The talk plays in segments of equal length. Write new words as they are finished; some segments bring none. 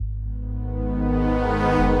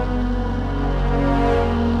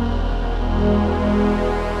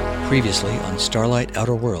Previously on Starlight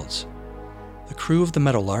Outer Worlds. The crew of the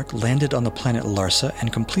Meadowlark landed on the planet Larsa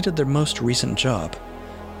and completed their most recent job.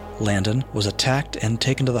 Landon was attacked and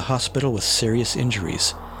taken to the hospital with serious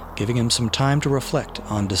injuries, giving him some time to reflect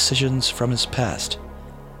on decisions from his past.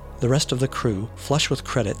 The rest of the crew, flush with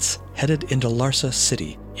credits, headed into Larsa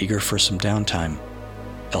City, eager for some downtime.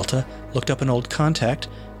 Elta looked up an old contact,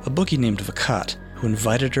 a bookie named Vakat, who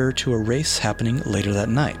invited her to a race happening later that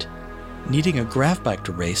night. Needing a grav bike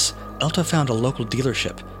to race, Elta found a local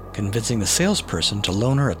dealership, convincing the salesperson to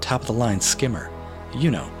loan her a top-of-the-line skimmer.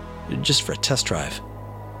 You know, just for a test drive.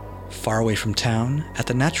 Far away from town, at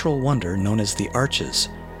the natural wonder known as the Arches,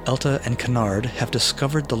 Elta and Kennard have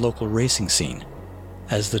discovered the local racing scene.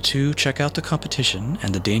 As the two check out the competition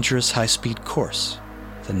and the dangerous high-speed course,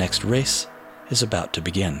 the next race is about to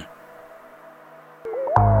begin.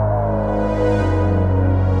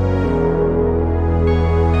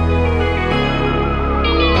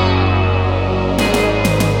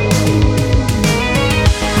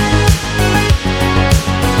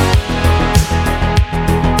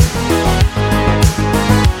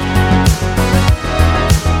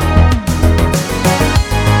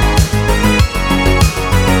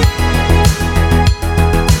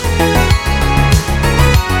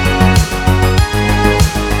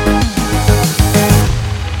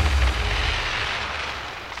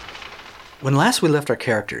 When last we left our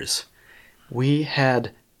characters, we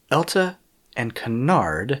had Elta and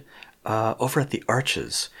Kennard over at the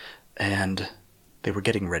Arches, and they were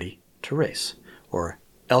getting ready to race. Or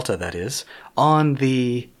Elta, that is, on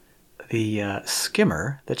the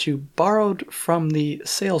skimmer that you borrowed from the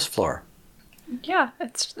sales floor. Yeah,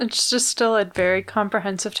 it's just still a very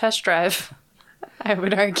comprehensive test drive, I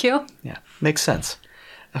would argue. Yeah, makes sense.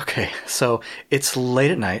 Okay, so it's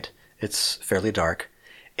late at night, it's fairly dark,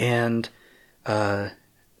 and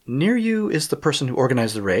near you is the person who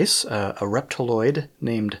organized the race, a reptiloid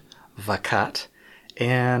named Vakat,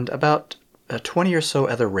 and about 20 or so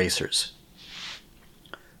other racers.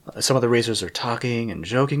 Some of the racers are talking and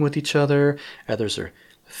joking with each other, others are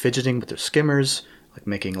fidgeting with their skimmers, like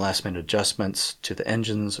making last-minute adjustments to the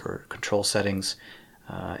engines or control settings,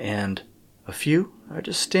 and a few are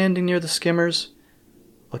just standing near the skimmers,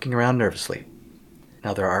 looking around nervously.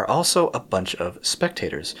 Now, there are also a bunch of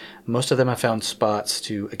spectators. Most of them have found spots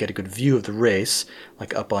to get a good view of the race,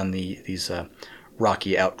 like up on these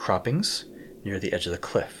rocky outcroppings near the edge of the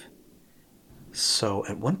cliff. So,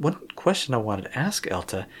 one question I wanted to ask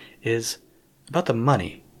Elta is about the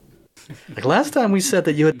money. Like last time we said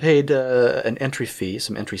that you had paid an entry fee,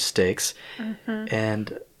 some entry stakes,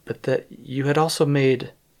 but that you had also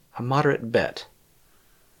made a moderate bet.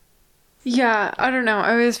 Yeah, I don't know.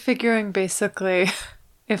 I was figuring basically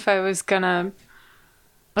if I was gonna...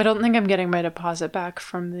 I don't think I'm getting my deposit back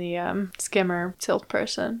from the skimmer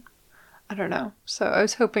salesperson. I don't know. So I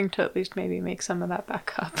was hoping to at least maybe make some of that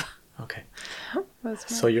back up. Okay.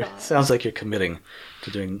 So sounds like you're committing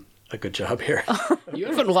to doing a good job here. You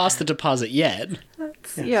haven't lost the deposit yet.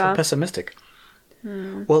 Yeah. So pessimistic.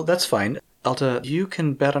 Well, that's fine. Elta, you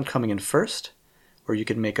can bet on coming in first, or you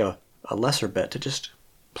can make a lesser bet to just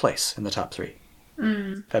place in the top 3.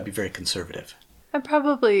 That'd be very conservative. I'm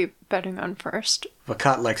probably betting on first.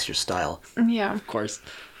 Vakat likes your style. Yeah. Of course.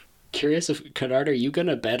 Curious if, Kennard, are you going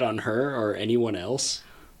to bet on her or anyone else?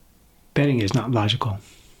 Betting is not logical.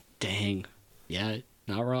 Dang. Yeah,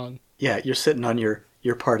 not wrong. Yeah, you're sitting on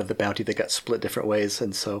your part of the bounty that got split different ways,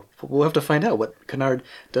 and so we'll have to find out what Kennard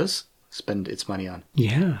does spend its money on.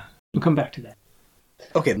 Yeah. We'll come back to that.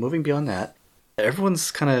 Okay, moving beyond that, everyone's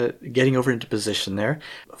kind of getting over into position there.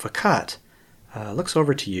 Vakat looks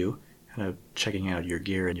over to you, kind of checking out your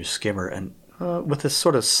gear and your skimmer, and with this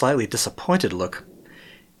sort of slightly disappointed look,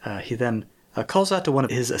 he then calls out to one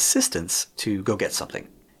of his assistants to go get something.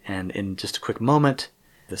 And in just a quick moment,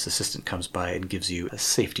 this assistant comes by and gives you a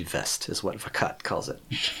safety vest, is what Vakat calls it.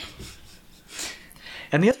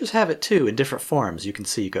 And the others have it too, in different forms. You can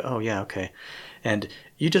see, you go, oh yeah, okay. And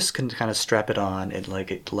you just can kind of strap it on, and like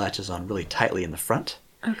it latches on really tightly in the front.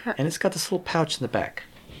 Okay. And it's got this little pouch in the back.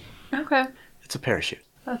 Okay. It's a parachute.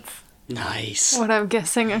 That's Nice. what I'm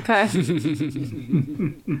guessing. Okay.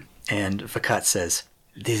 And Vakat says,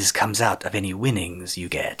 this comes out of any winnings you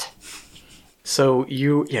get. So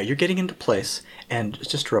you're getting into place, and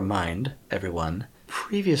just to remind everyone,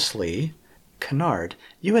 previously, Kennard,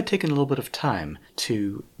 you had taken a little bit of time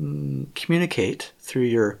to communicate through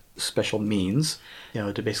your special means,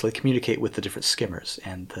 to basically communicate with the different skimmers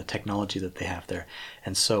and the technology that they have there.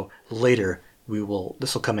 And so later,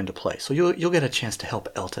 this will come into play. So you'll get a chance to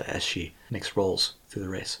help Elta as she makes rolls through the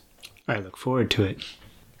race. I look forward to it.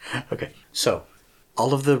 Okay, so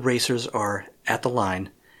all of the racers are at the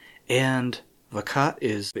line, And Vakat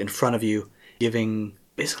is in front of you, giving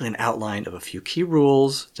basically an outline of a few key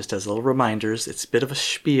rules, just as little reminders. It's a bit of a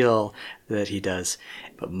spiel that he does.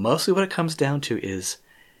 But mostly what it comes down to is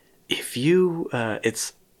if you,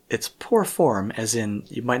 it's poor form, as in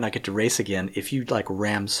you might not get to race again if you like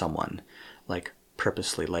ram someone, like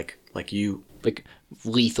purposely, like you. Like,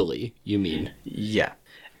 lethally, you mean? Yeah.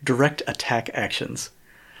 Direct attack actions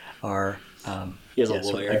are He is a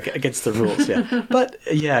lawyer. against the rules, yeah. But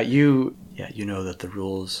you know that the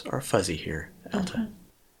rules are fuzzy here, Elta. Mm-hmm.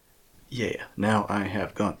 Yeah, now I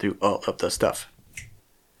have gone through all of the stuff.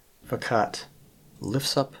 Vakat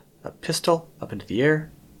lifts up a pistol up into the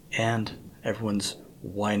air, and everyone's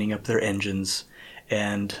winding up their engines,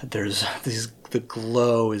 and there's the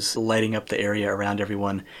glow is lighting up the area around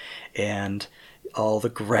everyone, and all the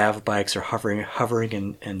grav bikes are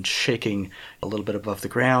hovering and shaking a little bit above the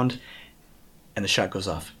ground, and the shot goes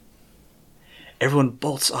off. Everyone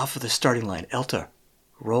bolts off of the starting line. Elta,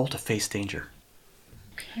 roll to face danger.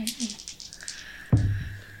 Okay.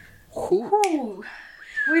 Ooh.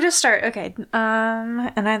 We just start. Okay.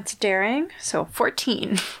 And that's daring. So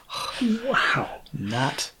 14. Wow.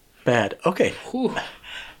 Not bad. Okay. Whew.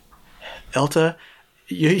 Elta,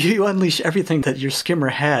 you unleash everything that your skimmer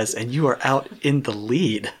has, and you are out in the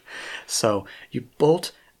lead. So you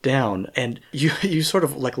bolt down, and you sort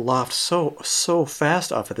of like loft so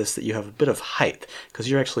fast off of this that you have a bit of height, because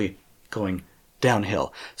you're actually going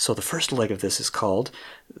downhill. So the first leg of this is called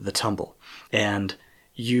the tumble, and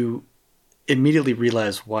you immediately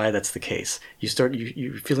realize why that's the case.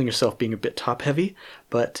 You're feeling yourself being a bit top heavy,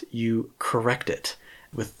 but you correct it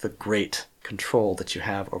with the great control that you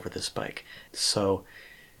have over this bike. So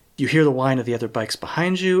you hear the whine of the other bikes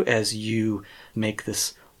behind you as you make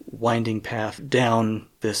this winding path down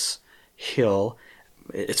this hill.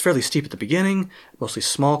 It's fairly steep at the beginning, mostly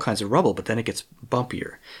small kinds of rubble, but then it gets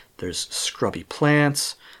bumpier. There's scrubby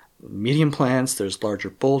plants, medium plants, there's larger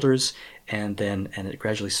boulders, and it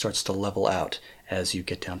gradually starts to level out as you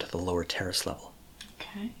get down to the lower terrace level.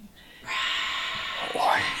 Okay.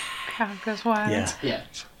 Crowd goes wild. Yeah.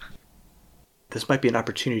 This might be an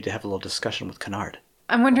opportunity to have a little discussion with Kennard.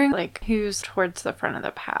 I'm wondering, like, who's towards the front of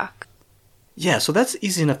the pack? Yeah, so that's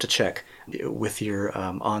easy enough to check with your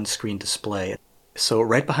on-screen display. So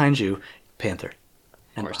right behind you, Panther.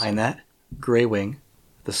 And behind that, Grey Wing,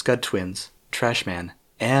 the Scud Twins, Trashman,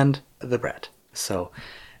 and the Brat. So,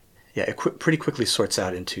 yeah, it pretty quickly sorts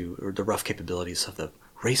out into the rough capabilities of the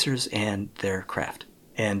racers and their craft.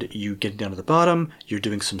 And you get down to the bottom, you're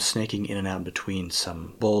doing some snaking in and out between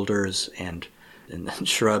some boulders and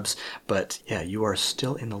shrubs, but yeah, you are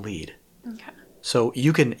still in the lead. Okay. So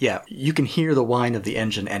you can hear the whine of the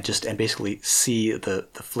engine and basically see the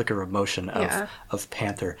flicker of motion of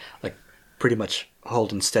Panther, like pretty much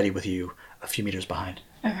holding steady with you a few meters behind.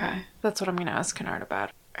 Okay. That's what I'm going to ask Kennard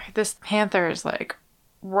about. This Panther is like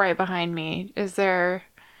right behind me. Do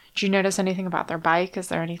you notice anything about their bike? Is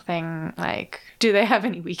there anything like, do they have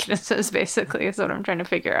any weaknesses basically is what I'm trying to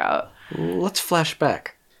figure out. Let's flash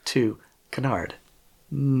back to Kennard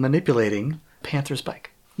manipulating Panther's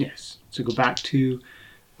bike. Yes. So go back to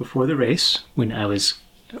before the race when I was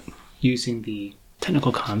using the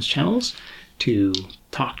technical comms channels to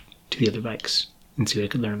talk to the other bikes and see what I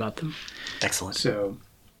could learn about them. Excellent. So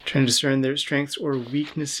trying to discern their strengths or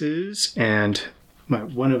weaknesses, and my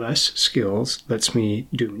one of us skills lets me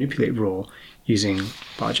do a manipulate roll using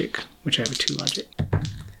logic, which I have a 2 logic.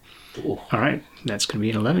 Ooh. All right, that's going to be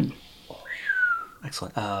an 11.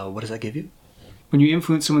 Excellent. What does that give you? When you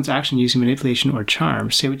influence someone's action using manipulation or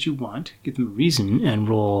charm, say what you want, give them a reason, and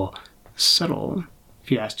roll subtle.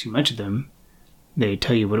 If you ask too much of them, they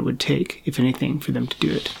tell you what it would take, if anything, for them to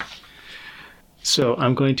do it. So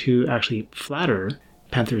I'm going to actually flatter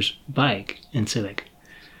Panther's bike and say, like,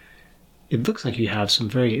 it looks like you have some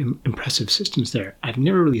very impressive systems there. I've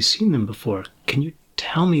never really seen them before. Can you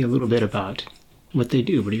tell me a little bit about what they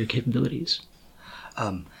do? What are your capabilities?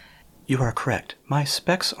 You are correct. My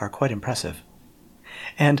specs are quite impressive.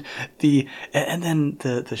 And then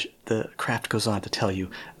the craft goes on to tell you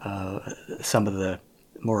some of the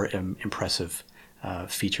more impressive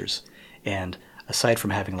features. And aside from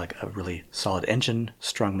having like a really solid engine,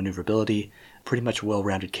 strong maneuverability, pretty much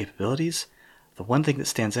well-rounded capabilities, the one thing that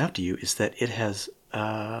stands out to you is that it has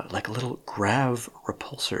like little grav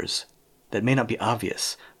repulsors that may not be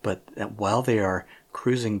obvious, but that while they are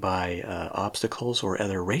cruising by obstacles or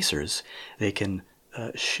other racers, they can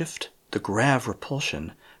shift the grav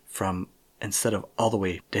repulsion from, instead of all the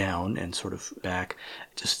way down and sort of back,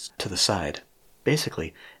 just to the side.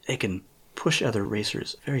 Basically, they can push other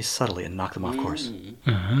racers very subtly and knock them off course.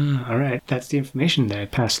 All right. That's the information that I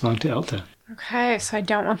passed along to Elta. Okay, so I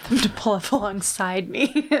don't want them to pull up alongside me,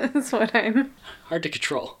 is what I'm... Hard to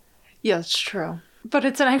control. Yeah, it's true. But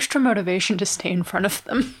it's an extra motivation to stay in front of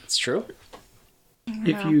them. It's true.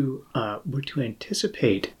 If you were to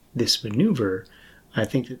anticipate this maneuver, I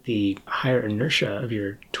think that the higher inertia of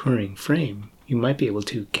your touring frame, you might be able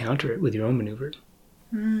to counter it with your own maneuver.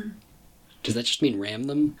 Does that just mean ram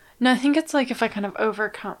them? No, I think it's like if I kind of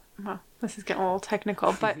overcome... Well, this is getting a little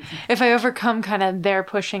technical, but if I overcome kind of their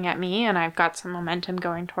pushing at me and I've got some momentum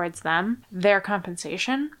going towards them, their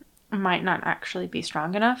compensation might not actually be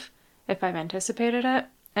strong enough if I've anticipated it.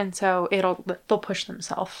 And so they'll push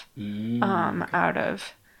themselves out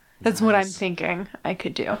of... That's what I'm thinking I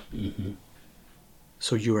could do. Mm-hmm.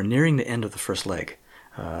 So you are nearing the end of the first leg.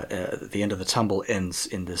 The end of the tumble ends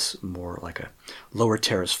in this more like a lower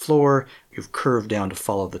terrace floor. You've curved down to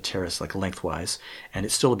follow the terrace like lengthwise, and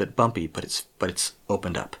it's still a bit bumpy, but it's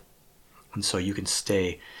opened up. And so you can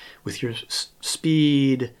stay with your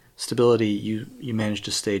speed, stability. You manage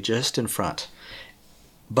to stay just in front.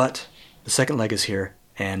 But the second leg is here,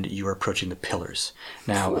 and you are approaching the pillars.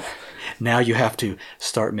 Now you have to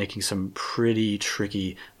start making some pretty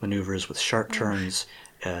tricky maneuvers with sharp turns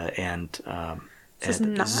and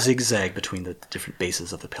zigzag between the different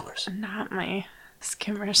bases of the pillars. Not my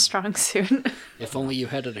skimmer strong suit. If only you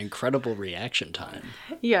had an incredible reaction time.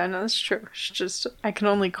 Yeah, no, that's true. It's just, I can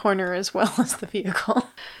only corner as well as the vehicle.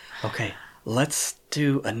 Okay, let's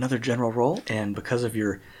do another general roll, and because of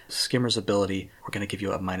your skimmer's ability, we're going to give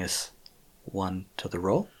you a -1 to the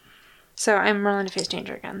roll. So I'm rolling to face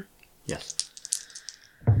danger again. Yes.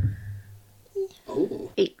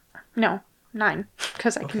 Oh. 8. No, 9,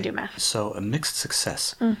 because I can do math. So a mixed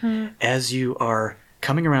success. Mm-hmm. As you are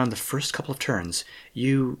coming around the first couple of turns,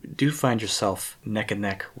 you do find yourself neck and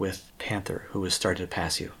neck with Panther, who has started to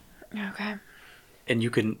pass you. Okay. And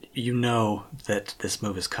you know that this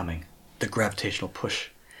move is coming. The gravitational push,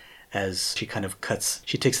 as she kind of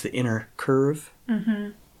she takes the inner curve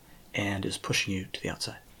and is pushing you to the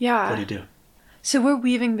outside. Yeah. What do you do? So we're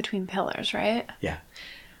weaving between pillars, right? Yeah.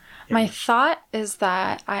 My thought is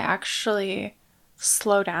that I actually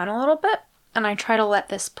slow down a little bit and I try to let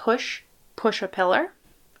this push a pillar.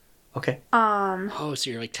 Okay. Oh, so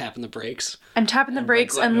you're like tapping the brakes? I'm tapping the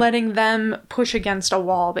brakes and letting them push against a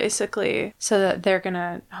wall, basically, so that they're going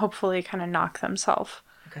to hopefully kind of knock themselves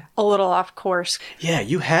a little off course. Yeah,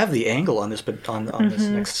 you have the angle on this, but on this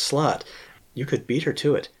next slot. You could beat her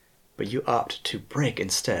to it, but you opt to brake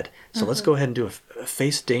instead. So let's go ahead and do a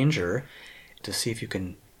face danger to see if you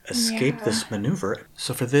can escape this maneuver.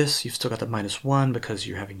 So for this, you've still got the -1 because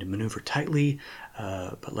you're having to maneuver tightly,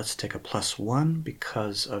 but let's take a +1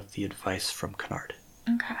 because of the advice from Kennard.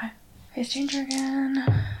 Okay. Face danger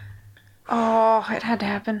again. Oh, it had to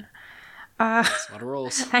happen. That's what it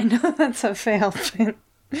rolls. I know that's a fail, but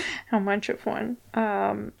how much of one?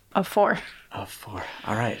 A 4. A 4.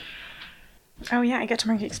 All right. Oh yeah, I get to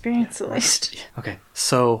mark experience at least. Okay.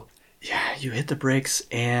 So, yeah, you hit the brakes,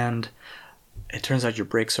 and it turns out your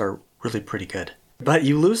brakes are really pretty good. But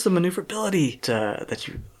you lose the maneuverability that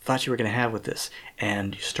you thought you were going to have with this,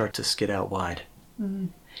 and you start to skid out wide.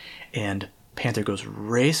 And Panther goes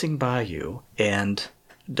racing by you and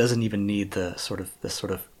doesn't even need the sort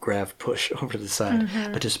of grav push over to the side,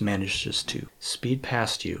 but just manages to speed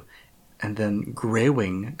past you. And then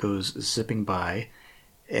Greywing goes zipping by,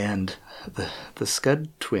 and the Scud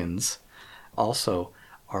twins also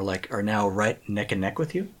are now right neck and neck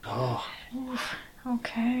with you. Oh.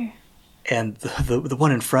 Okay. And the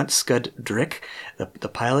one in front, Scud Drick, the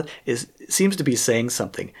pilot, seems to be saying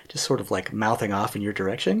something, just sort of like mouthing off in your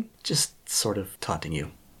direction, just sort of taunting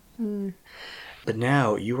you. But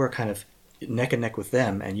now you are kind of neck and neck with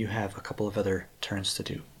them, and you have a couple of other turns to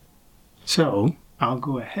do. So I'll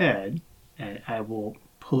go ahead and I will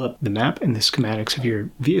pull up the map and the schematics of your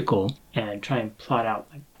vehicle and try and plot out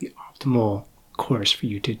like the optimal course for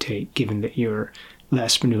you to take, given that you're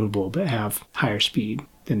less maneuverable but have higher speed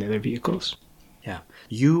than the other vehicles. Yeah.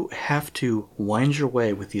 You have to wind your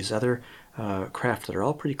way with these other craft that are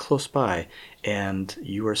all pretty close by, and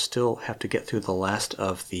you are still have to get through the last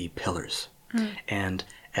of the pillars. And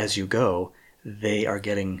as you go, they are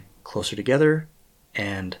getting closer together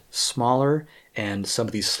and smaller, and some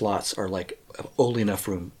of these slots are like only enough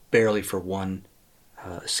room barely for one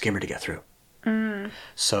skimmer to get through.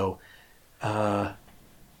 So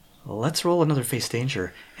let's roll another face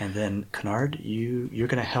danger, and then Kennard, you're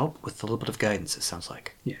going to help with a little bit of guidance, it sounds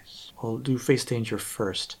like. Yes. We'll do face danger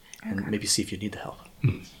first, and maybe see if you need the help.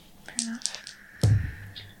 Fair enough.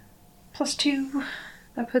 +2.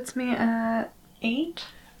 That puts me at 8.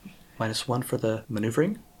 -1 for the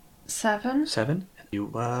maneuvering. 7. 7. You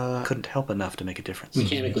couldn't help enough to make a difference.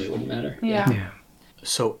 Mechanically, it wouldn't matter. Yeah.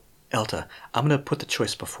 So, Elta, I'm going to put the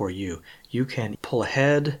choice before you. You can pull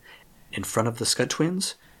ahead in front of the Scud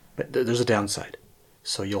twins, but there's a downside.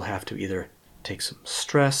 So you'll have to either take some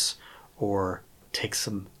stress or take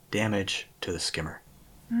some damage to the skimmer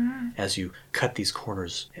as you cut these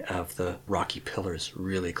corners of the rocky pillars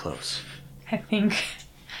really close. I think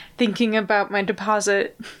thinking about my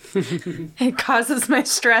deposit, it causes my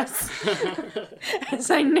stress as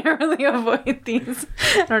I narrowly avoid these.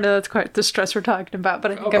 I don't know, that's quite the stress we're talking about,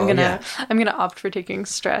 but I think I'm gonna opt for taking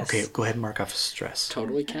stress. Okay, go ahead and mark off stress.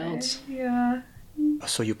 Totally counts. Yeah.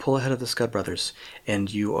 So you pull ahead of the Scud brothers,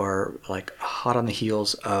 and you are like hot on the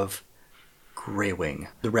heels of Greywing,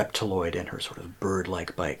 the reptiloid, and her sort of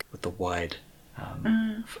bird-like bike with the wide,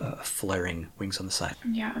 flaring wings on the side.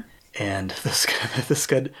 Yeah. And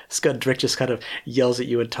the Scud Drick just kind of yells at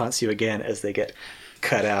you and taunts you again as they get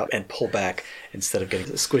cut out and pull back instead of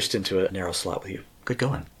getting squished into a narrow slot with you. Good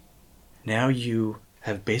going. Now you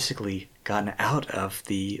have basically gotten out of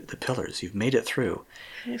the pillars. You've made it through.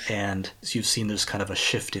 And as you've seen, there's kind of a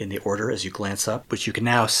shift in the order as you glance up, which you can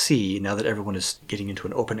now see, now that everyone is getting into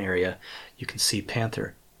an open area, you can see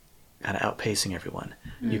Panther kind of outpacing everyone.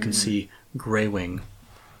 You can see Greywing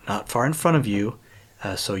not far in front of you,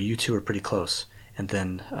 so you two are pretty close. And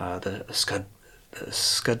then the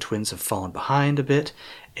Scud twins have fallen behind a bit,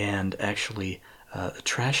 and actually the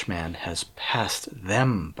Trash Man has passed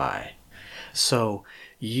them by. So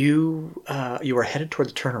you are headed toward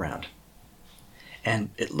the turnaround.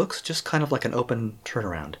 And it looks just kind of like an open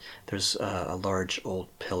turnaround. There's a large old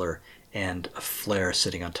pillar and a flare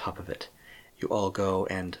sitting on top of it. You all go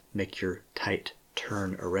and make your tight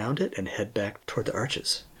turn around it and head back toward the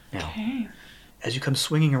arches. Now, as you come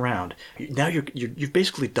swinging around, now you've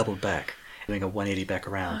basically doubled back, doing a 180 back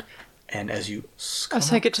around. And as you... so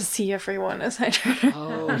I get to see everyone as I turn around.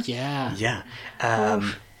 Oh, yeah. Yeah.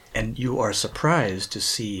 And you are surprised to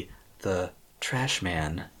see the Trash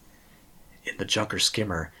Man in the Junker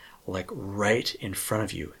Skimmer, like right in front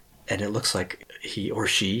of you. And it looks like he or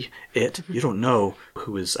she, you don't know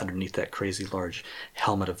who is underneath that crazy large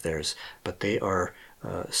helmet of theirs, but they are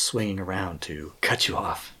swinging around to cut you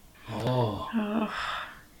off. Oh.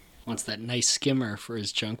 Wants that nice skimmer for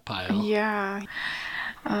his junk pile. Yeah.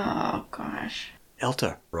 Oh, gosh.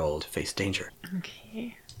 Elta rolled to face danger.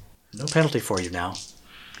 Okay. No penalty for you now.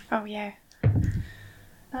 Oh, yeah.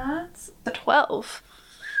 That's a 12.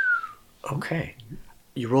 Okay.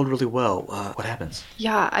 You rolled really well. What happens?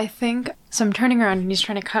 Yeah, I think... So I'm turning around and he's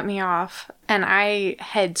trying to cut me off, and I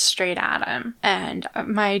head straight at him. And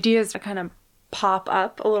my idea is to kind of pop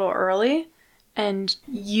up a little early and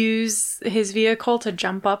use his vehicle to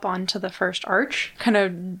jump up onto the first arch. Kind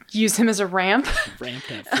of use him as a ramp. Ramp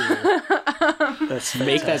that fool. Let's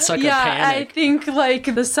Make that sucker Yeah, panic. I think,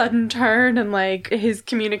 like, the sudden turn and, like, his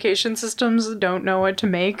communication systems don't know what to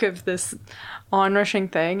make of this onrushing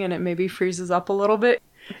thing, and it maybe freezes up a little bit.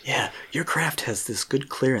 Yeah, your craft has this good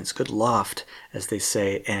clearance, good loft, as they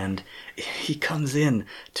say, and he comes in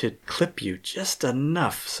to clip you just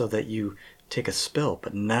enough so that you take a spill.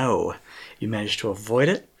 But no, you manage to avoid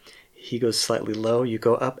it. He goes slightly low, you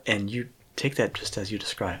go up, and you take that just as you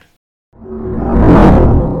described.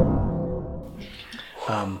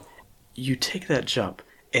 You take that jump,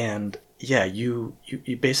 and yeah, you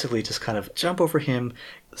basically just kind of jump over him,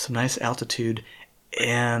 some nice altitude,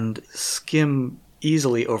 and skim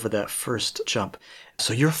easily over that first jump.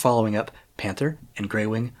 So you're following up Panther and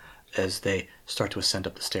Greywing as they start to ascend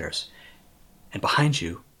up the stairs. And behind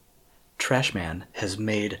you, Trash Man has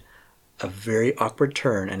made a very awkward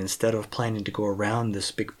turn, and instead of planning to go around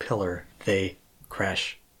this big pillar, they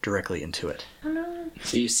crash directly into it.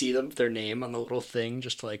 So you see them, their name on the little thing,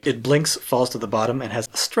 just like... It blinks, falls to the bottom, and has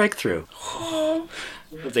a strike through.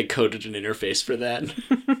 Have they coded an interface for that?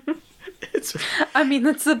 I mean,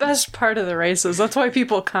 that's the best part of the races. That's why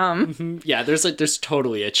people come. Yeah, there's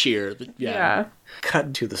totally a cheer. Yeah.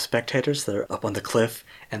 Cut to the spectators that are up on the cliff,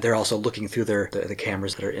 and they're also looking through the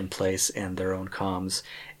cameras that are in place and their own comms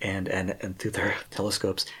and through their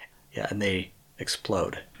telescopes. Yeah, and they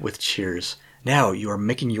explode with cheers. Now you are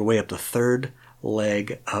making your way up the third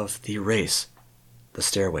leg of the race, the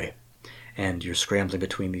stairway, and you're scrambling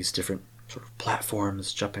between these different sort of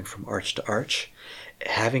platforms, jumping from arch to arch,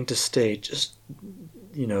 having to stay just,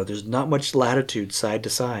 there's not much latitude side to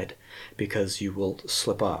side because you will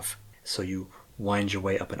slip off. So you wind your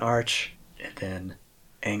way up an arch and then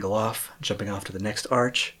angle off, jumping off to the next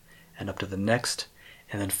arch and up to the next,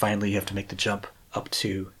 and then finally you have to make the jump up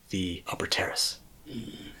to the upper terrace.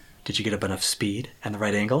 Did you get up enough speed and the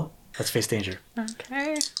right angle? Let's face danger.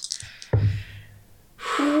 Okay.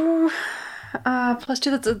 Ooh. +2,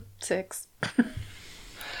 that's a 6.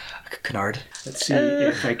 Kennard. Let's see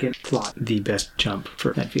if I can plot the best jump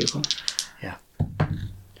for that vehicle. Yeah.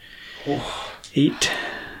 8.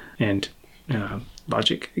 And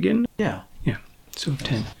logic again. Yeah. Yeah. So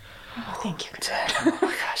 10. Oh, thank you. Oh my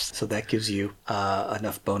gosh. So that gives you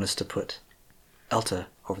enough bonus to put Elta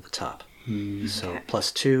over the top. So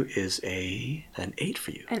 +2 is an 8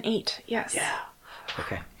 for you. An 8, yes. Yeah.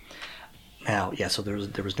 Okay. Now, yeah. So there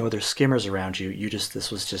was no other skimmers around you. This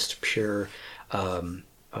was just pure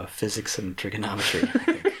physics and trigonometry. I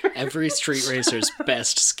think. Every street racer's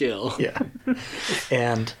best skill. Yeah.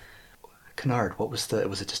 And Kennard, was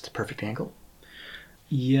it just a perfect angle?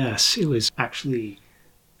 Yes, it was actually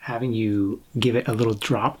having you give it a little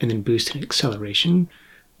drop and then boost an acceleration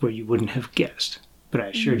where you wouldn't have guessed. But I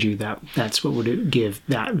assured you that that's what would give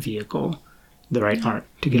that vehicle the right arc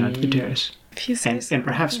to get onto the terrace. If you say so, And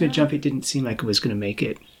perhaps mid-jump it didn't seem like it was going to make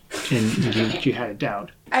it, and you had a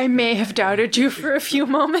doubt. I may have doubted you for a few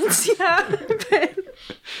moments, yeah. But,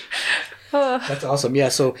 That's awesome. Yeah.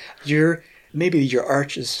 So maybe your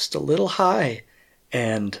arch is just a little high,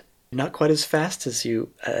 and not quite as fast as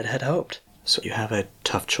you had hoped. So you have a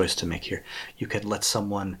tough choice to make here. You could let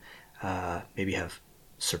someone maybe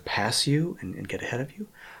surpass you and get ahead of you.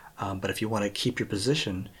 But if you want to keep your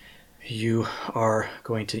position, you are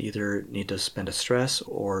going to either need to spend a stress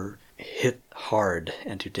or hit hard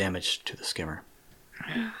and do damage to the skimmer.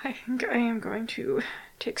 I think I am going to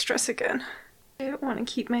take stress again. I want to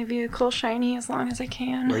keep my vehicle shiny as long as I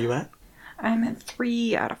can. Where are you at? I'm at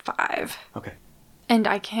 3 out of 5. Okay. And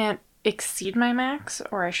I can't exceed my max,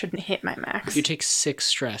 or I shouldn't hit my max. If you take 6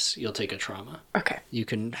 stress, you'll take a trauma. Okay. You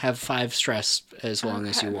can have 5 stress as long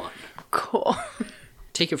as you want. Cool.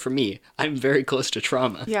 Take it from me. I'm very close to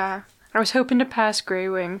trauma. Yeah. I was hoping to pass Grey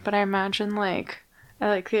Wing, but I imagine, I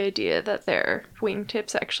like the idea that their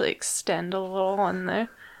wingtips actually extend a little on the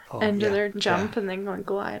end of their jump, and then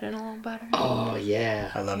glide in a little better. Oh,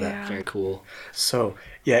 yeah. I love that. Very cool. So,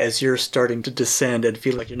 yeah, as you're starting to descend and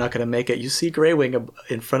feel like you're not going to make it, you see Grey Wing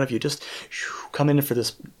in front of you just come in for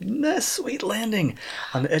this sweet landing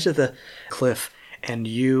on the edge of the cliff, and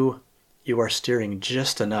you are steering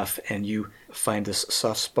just enough, and you find this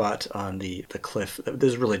soft spot on the cliff.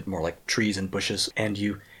 There's really more like trees and bushes, and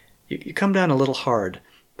you come down a little hard,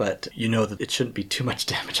 but you know that it shouldn't be too much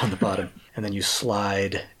damage on the bottom. And then you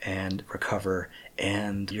slide and recover,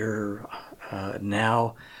 and you're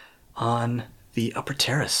now on the upper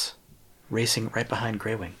terrace, racing right behind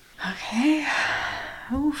Grey Wing. Okay.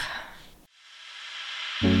 Oof.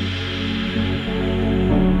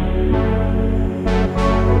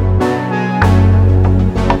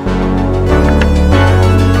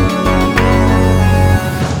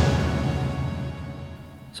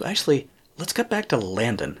 So actually, let's get back to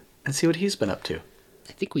Landon and see what he's been up to.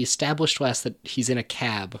 I think we established last that he's in a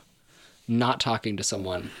cab, not talking to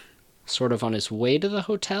someone, sort of on his way to the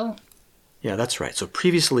hotel. Yeah, that's right. So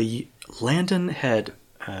previously, Landon had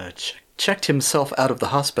checked himself out of the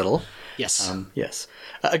hospital. Yes. Yes.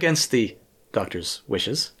 Against the doctor's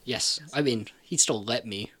wishes. Yes. I mean, he still let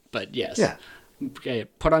me, but yes. Yeah. I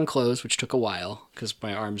put on clothes, which took a while, because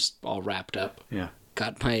my arm's all wrapped up. Yeah.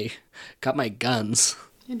 Got my guns.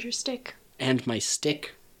 And your stick. And my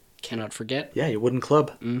stick. Cannot forget. Yeah, your wooden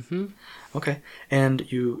club. Mm-hmm. Okay. And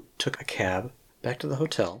you took a cab back to the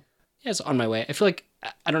hotel. Yeah, it's on my way. I feel like,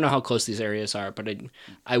 I don't know how close these areas are, but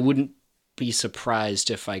I wouldn't be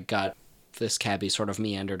surprised if I got this cabbie sort of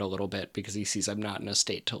meandered a little bit, because he sees I'm not in a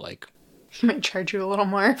state to He might charge you a little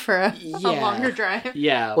more for a longer drive.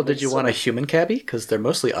 Yeah. Well, did you want a human cabbie? Because they're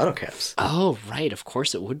mostly auto cabs. Oh, right. Of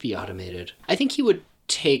course it would be automated. I think he would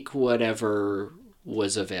take whatever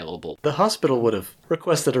was available. The hospital would have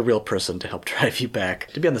requested a real person to help drive you back,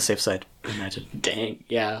 to be on the safe side, I imagine. Dang.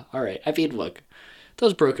 Yeah. All right. I mean, look,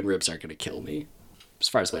 those broken ribs aren't going to kill me, as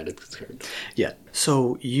far as Landon's concerned. Yeah.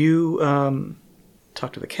 So you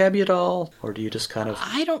talk to the cabbie at all, or do you just kind of...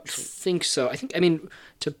 I don't think so. I mean,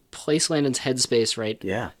 to place Landon's headspace, right?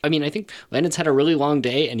 Yeah. I mean, I think Landon's had a really long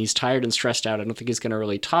day, and he's tired and stressed out. I don't think he's going to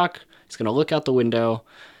really talk. He's going to look out the window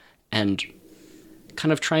and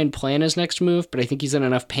kind of try and plan his next move, but I think he's in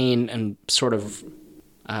enough pain and sort of...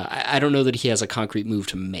 I don't know that he has a concrete move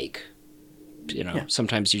to make.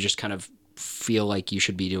 Sometimes you just kind of feel like you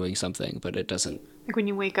should be doing something, but it doesn't. Like when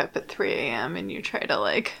you wake up at 3 a.m. and you try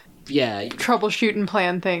to, Yeah. troubleshoot and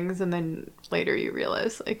plan things, and then later you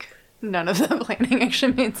realize, none of the planning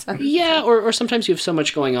actually made sense. Yeah, or sometimes you have so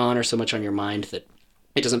much going on or so much on your mind that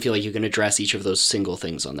it doesn't feel like you can address each of those single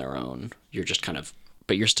things on their own. You're just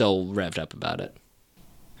but you're still revved up about it.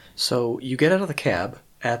 So you get out of the cab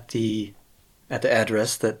at the at the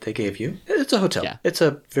address that they gave you. It's a hotel. Yeah. It's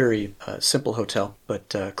a very simple hotel,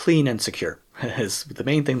 but clean and secure is the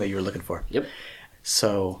main thing that you're looking for. Yep.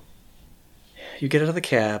 So you get out of the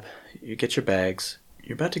cab, you get your bags,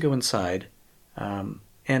 you're about to go inside,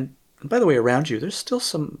 and by the way, around you, there's still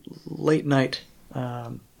some late night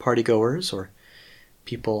party goers or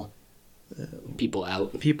people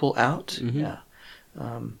out. People out. Mm-hmm. Yeah.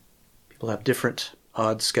 People have different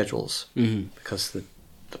odd schedules because the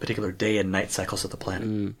particular day and night cycles of the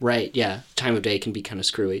planet. Right, yeah. Time of day can be kind of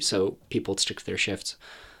screwy, so people stick to their shifts.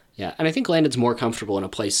 Yeah, and I think Landon's more comfortable in a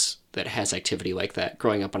place that has activity like that.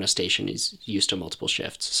 Growing up on a station, he's used to multiple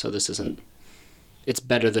shifts, so this isn't... It's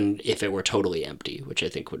better than if it were totally empty, which I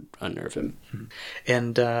think would unnerve him.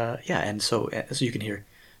 And, and so as you can hear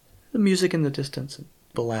the music in the distance, and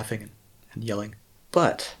people laughing and yelling.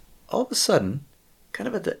 But all of a sudden, kind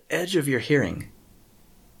of at the edge of your hearing,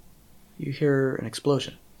 you hear an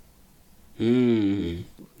explosion.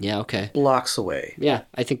 Yeah, okay. Blocks away. Yeah,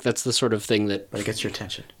 I think that's the sort of thing that... But it gets your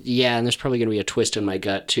attention. Yeah, and there's probably going to be a twist in my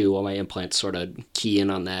gut, too, while my implants sort of key in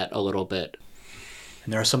on that a little bit.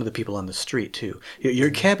 And there are some of the people on the street, too. Your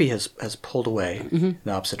cabbie has pulled away in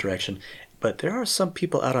the opposite direction, but there are some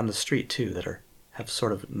people out on the street, too, that have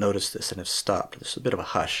sort of noticed this and have stopped. There's a bit of a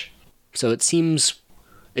hush. So it seems...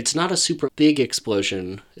 It's not a super big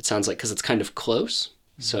explosion, it sounds like, because it's kind of close.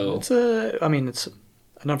 So It's a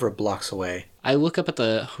number of blocks away. I look up at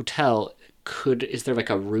the hotel. Is there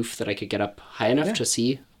like a roof that I could get up high enough to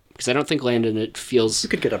see? Because I don't think Landon, it feels... You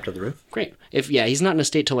could get up to the roof. Great. He's not in a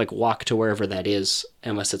state to like walk to wherever that is,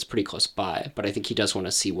 unless it's pretty close by. But I think he does want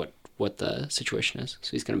to see what the situation is.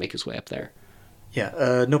 So he's going to make his way up there.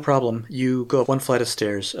 Yeah, no problem. You go up one flight of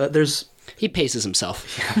stairs. He paces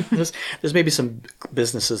himself. There's maybe some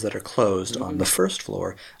businesses that are closed on the first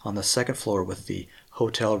floor. On the second floor with the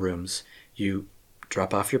hotel rooms, you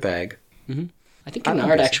drop off your bag. I think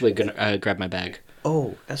Kennard actually gonna grab my bag.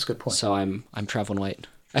 Oh, that's a good point. So I'm traveling light.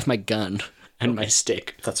 I have my gun and my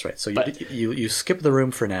stick. That's right. So you skip the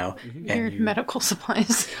room for now. Your medical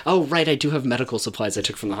supplies. Oh, right. I do have medical supplies I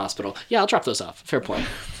took from the hospital. Yeah, I'll drop those off. Fair point.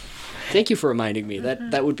 Thank you for reminding me.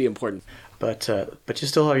 That would be important. But you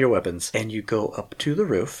still have your weapons, and you go up to the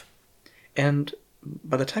roof. And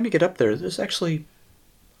by the time you get up there, there's actually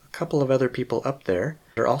a couple of other people up there.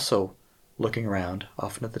 They're also looking around,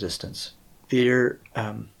 off into the distance. There's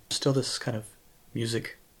still this kind of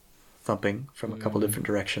music thumping from a couple different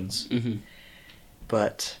directions.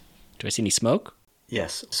 But... Do I see any smoke?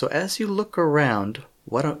 Yes. So as you look around,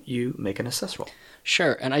 why don't you make an assess roll?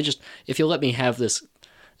 Sure. And if you'll let me have this,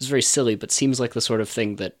 it's very silly, but seems like the sort of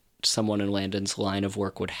thing that someone in Landon's line of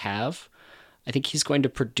work would have. I think he's going to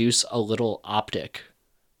produce a little optic,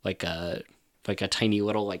 like a tiny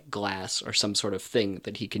little like glass or some sort of thing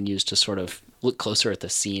that he can use to sort of look closer at the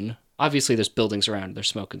scene. Obviously there's buildings around, there's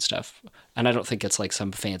smoke and stuff. And I don't think it's like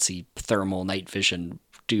some fancy thermal night vision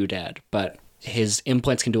doodad, but his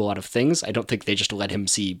implants can do a lot of things. I don't think they just let him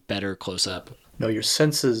see better close up. No, your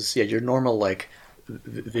senses, your normal like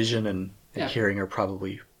vision and hearing are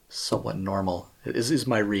probably somewhat normal. Is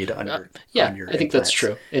my read on your I think that's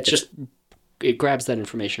true. It grabs that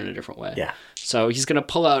information in a different way. Yeah. So he's going to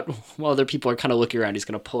pull out, while other people are kind of looking around, he's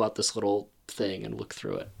going to pull out this little thing and look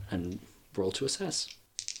through it and roll to assess.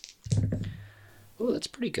 Oh, that's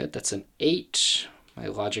pretty good. That's an 8. My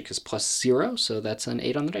logic is +0, so that's an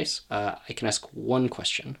 8 on the dice. I can ask one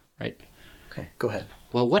question, right? Okay, go ahead.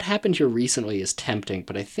 Well, what happened here recently is tempting,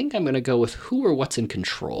 but I think I'm going to go with who or what's in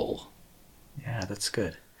control. Yeah, that's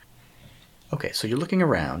good. Okay, so you're looking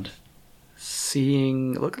around,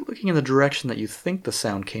 looking in the direction that you think the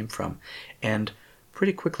sound came from, and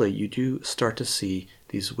pretty quickly you do start to see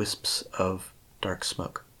these wisps of dark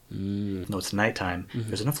smoke. No, it's nighttime.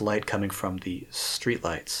 There's enough light coming from the street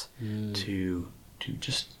lights to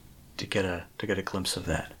get a glimpse of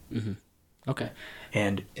that. Okay.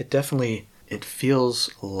 And it feels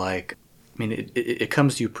like, it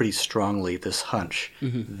comes to you pretty strongly, this hunch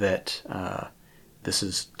that this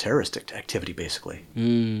is terrorist activity, basically.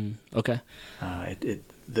 Okay.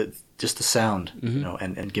 Just the sound,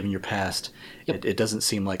 and given your past, it doesn't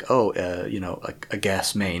seem like a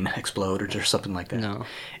gas main exploded or something like that. No.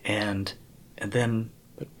 And then,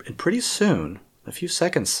 but pretty soon, a few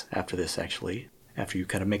seconds after this, actually, after you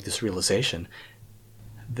kind of make this realization,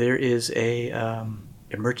 there is a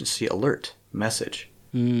emergency alert message.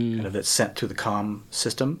 Kind of that's sent through the comm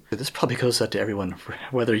system. This probably goes out to everyone,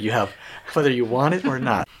 whether you want it or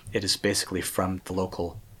not. It is basically from the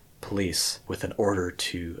local police with an order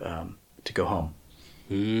to go home.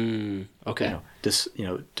 Okay.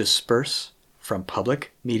 Disperse from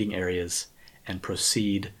public meeting areas and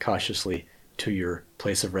proceed cautiously to your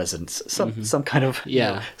place of residence. Some kind of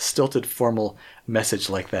stilted formal message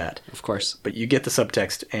like that. Of course. But you get the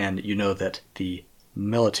subtext, and you know that the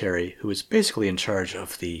military, who is basically in charge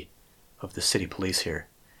of the city police here,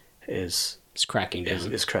 is cracking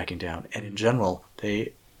down. Is cracking down. And in general,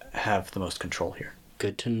 they have the most control here.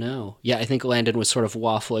 Good to know. Yeah, I think Landon was sort of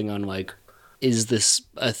waffling on, like, is this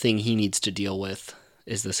a thing he needs to deal with?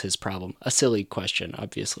 Is this his problem? A silly question,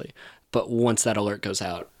 obviously. But once that alert goes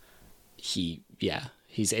out,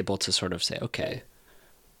 he's able to sort of say, okay,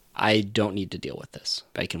 I don't need to deal with this.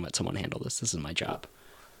 I can let someone handle this. This is my job.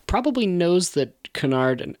 Probably knows that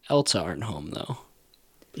Kennard and Elta aren't home, though.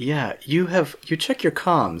 Yeah, you check your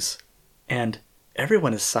comms, and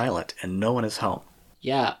everyone is silent, and no one is home.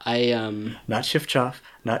 Yeah, Not Shifchoff,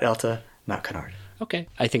 not Elta, not Kennard. Okay,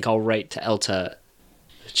 I think I'll write to Elta.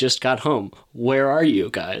 Just got home. Where are you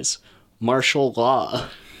guys? Martial law.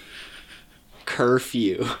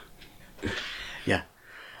 Curfew. Yeah.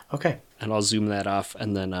 Okay. And I'll zoom that off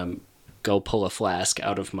and then go pull a flask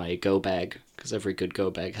out of my go bag, because every good go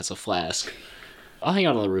bag has a flask. I'll hang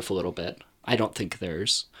out on the roof a little bit. I don't think I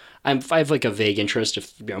have like a vague interest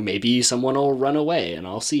if maybe someone will run away and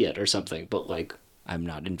I'll see it or something, but like I'm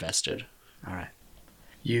not invested. All right.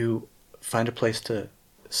 You find a place to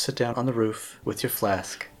sit down on the roof with your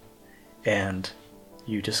flask, and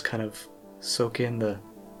you just kind of soak in the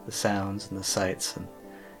sounds and the sights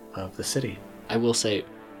of the city. I will say,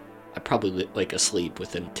 I probably like asleep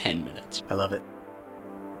within 10 minutes. I love it.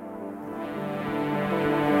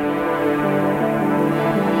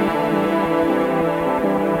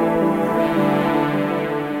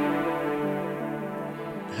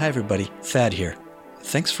 Hi everybody, Thad here.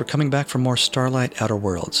 Thanks for coming back for more Starlight Outer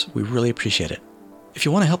Worlds. We really appreciate it. If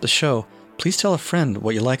you want to help the show, please tell a friend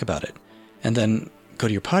what you like about it, and then go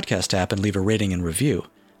to your podcast app and leave a rating and review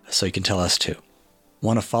so you can tell us too.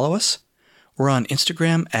 Want to follow us? We're on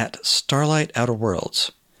Instagram at Starlight Outer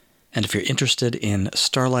Worlds. And if you're interested in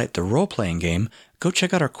Starlight the role-playing game, go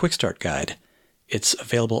check out our Quick Start guide. It's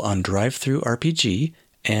available on DriveThruRPG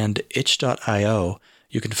and itch.io.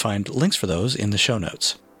 You can find links for those in the show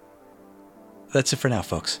notes. That's it for now,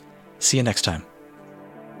 folks. See you next time.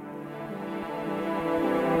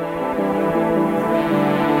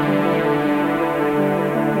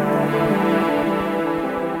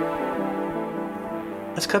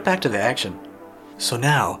 Let's cut back to the action. So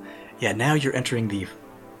now you're entering the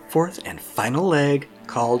fourth and final leg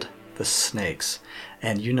called the Snakes.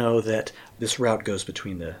 And you know that this route goes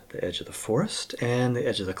between the edge of the forest and the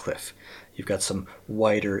edge of the cliff. You've got some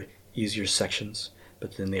wider, easier sections,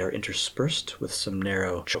 but then they are interspersed with some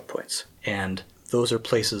narrow choke points. And those are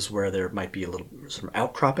places where there might be some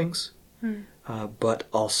outcroppings, but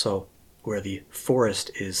also where the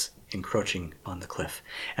forest is encroaching on the cliff.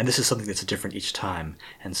 And this is something that's different each time.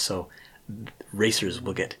 And so racers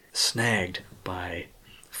will get snagged by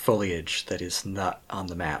foliage that is not on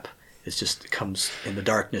the map. It comes in the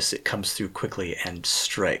darkness, it comes through quickly and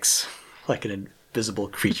strikes like an invisible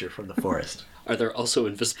creature from the forest. Are there also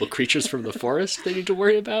invisible creatures from the forest they need to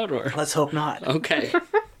worry about? Or let's hope not. Okay.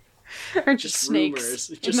 Or just snakes rumors.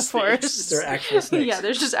 in the forest. They're actual snakes. Yeah,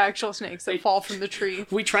 there's just actual snakes that fall from the tree.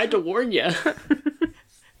 We tried to warn you.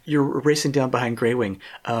 You're racing down behind Greywing.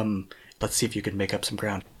 Let's see if you can make up some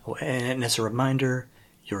ground. Oh, and as a reminder,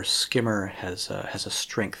 your skimmer has a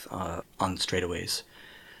strength on straightaways.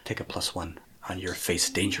 Take a +1 on your face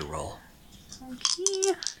danger roll.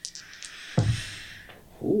 Okay.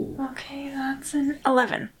 Ooh. Okay, that's an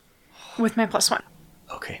 11 with my +1.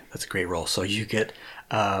 Okay, that's a great roll. So you get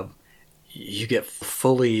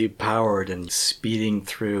fully powered and speeding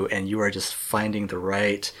through, and you are just finding the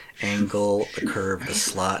right angle, the curve, the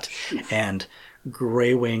slot, and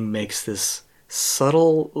Greywing makes this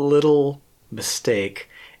subtle little mistake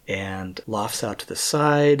and lofts out to the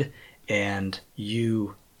side, and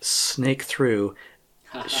you snake through.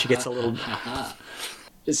 She gets a little...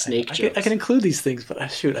 Snake jokes. I can include these things, but I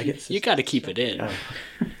get... You got to keep it in.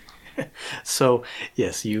 So,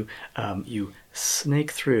 yes, you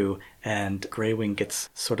snake through, and Greywing gets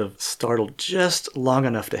sort of startled just long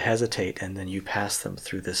enough to hesitate, and then you pass them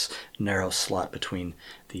through this narrow slot between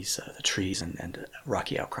these the trees and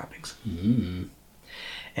rocky outcroppings. Mm.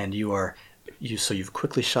 And so you've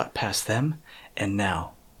quickly shot past them, and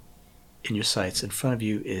now, in your sights, in front of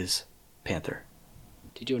you is Panther.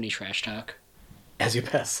 Do you do any trash talk? As you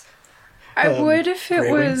pass. I would if it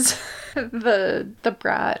Greywing. was the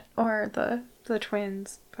brat or the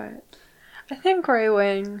twins, but I think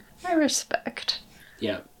Greywing I respect.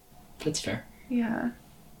 Yeah, that's fair. Yeah.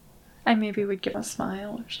 I maybe would give a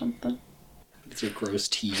smile or something. With your gross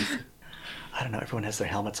teeth. I don't know. Everyone has their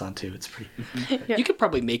helmets on too. It's pretty. Yeah. You could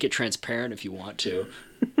probably make it transparent if you want to.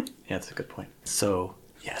 Yeah, that's a good point. So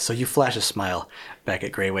you flash a smile back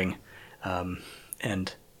at Greywing,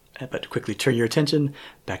 but quickly turn your attention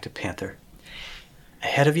back to Panther.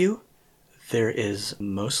 Ahead of you, there is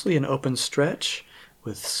mostly an open stretch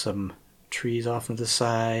with some trees off to the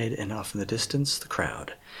side, and off in the distance, the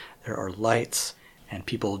crowd. There are lights and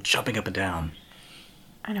people jumping up and down.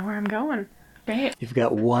 I know where I'm going. Great. You've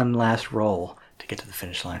got one last roll to get to the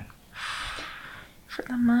finish line. For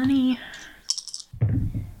the money.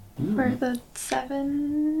 For the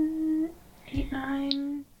 7, 8,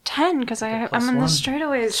 9, 10, because I'm in the one.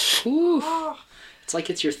 straightaways. Ooh. It's like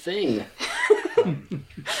it's your thing.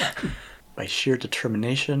 By sheer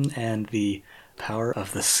determination and the power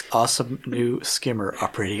of this awesome new skimmer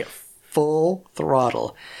operating at full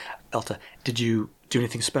throttle. Elta, did you do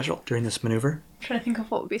anything special during this maneuver? I'm trying to think of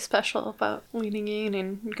what would be special about leaning in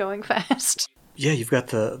and going fast. Yeah, you've got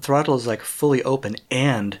the throttle is like fully open,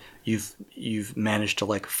 and you've managed to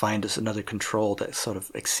like find us another control that sort of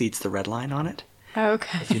exceeds the red line on it.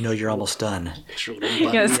 Okay. You know you're almost done. Extra little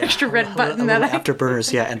button. Yeah, this extra red button A that little I...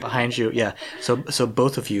 afterburners, yeah, and behind you, yeah. So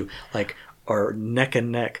both of you like are neck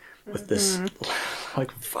and neck with this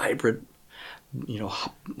like vibrant,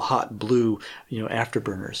 hot blue,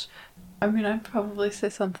 afterburners. I mean, I'd probably say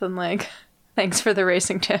something like, thanks for the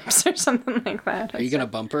racing tips or something like that. Are you going to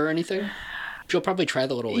bump her or anything? She'll probably try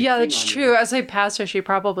the little... Yeah, thing that's on true. you. As I pass her, she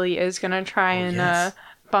probably is going to try and yes.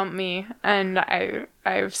 bump me. And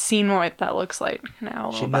I've seen what that looks like now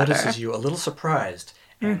a She little better. notices you a little surprised,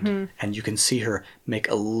 and you can see her make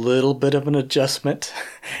a little bit of an adjustment,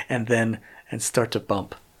 and start to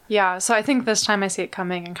bump. Yeah, so I think this time I see it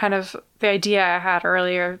coming, and kind of the idea I had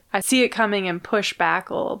earlier, I see it coming and push back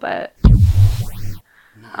a little bit.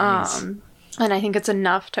 Nice. And I think it's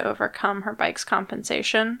enough to overcome her bike's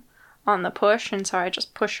compensation on the push, and so I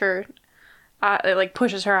just push her, it like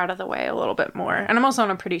pushes her out of the way a little bit more. And I'm also on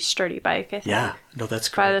a pretty sturdy bike, I think. Yeah, no, that's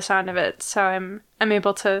By great. the sound of it, so I'm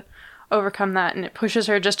able to overcome that, and it pushes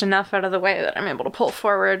her just enough out of the way that I'm able to pull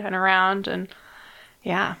forward and around, and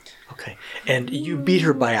yeah. Okay, and you beat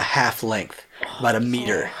her by a half length, about a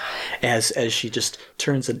meter, as she just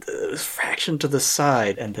turns a fraction to the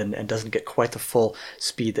side and doesn't get quite the full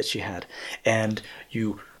speed that she had, and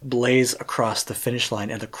you blaze across the finish line,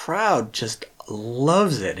 and the crowd just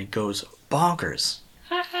loves it and goes bonkers.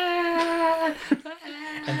 And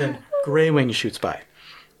then Greywing shoots by,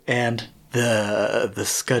 and the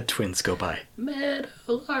Scud twins go by,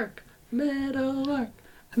 Meadowlark, Meadowlark,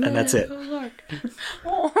 and that's it. Meadowlark.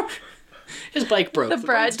 His bike broke. The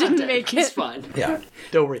Brad bike's not didn't dead. make He's it. fine. Yeah,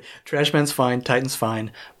 don't worry. Trashman's fine, Titan's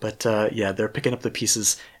fine, but yeah, they're picking up the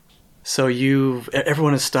pieces. So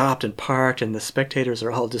everyone has stopped and parked, and the spectators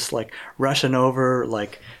are all just like rushing over,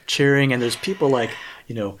 like cheering, and there's people like,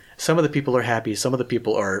 some of the people are happy, some of the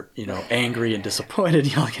people are, angry and disappointed,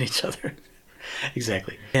 yelling at each other.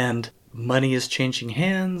 Exactly. And money is changing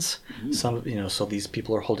hands. Some, so these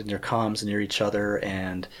people are holding their comms near each other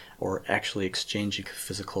or actually exchanging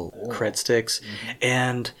physical cred sticks.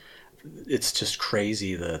 And it's just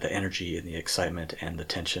crazy, the energy and the excitement and the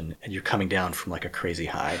tension. And you're coming down from like a crazy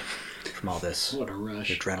high from all this. What a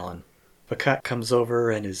rush. Adrenaline. Vakat comes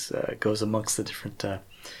over and goes amongst the different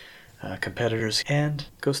competitors and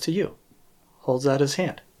goes to you. Holds out his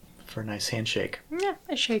hand for a nice handshake. Yeah,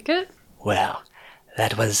 I shake it. Well,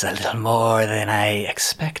 that was a little more than I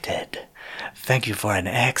expected. Thank you for an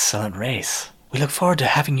excellent race. We look forward to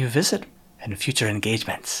having you visit in future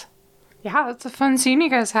engagements. Yeah, it's a fun scene you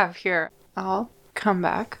guys have here. I'll come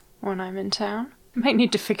back when I'm in town. Might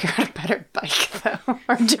need to figure out a better bike, though,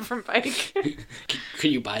 or a different bike.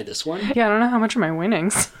 Could you buy this one? Yeah, I don't know how much are my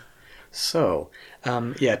winnings. So,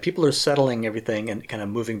 yeah, people are settling everything and kind of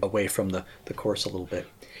moving away from the course a little bit.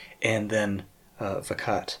 And then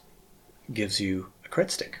Vakat gives you a cred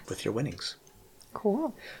stick with your winnings.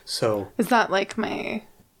 Cool. So, Is that like my...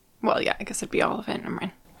 Well, yeah, I guess it'd be all of it. Never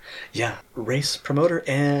mind. yeah, race promoter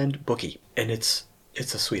and bookie. And it's a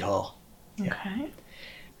sweet haul. Yeah. Okay.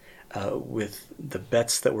 With the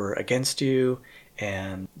bets that were against you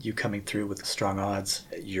and you coming through with the strong odds,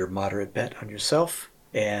 your moderate bet on yourself,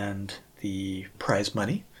 and the prize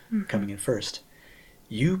money coming in first,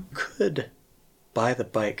 you could buy the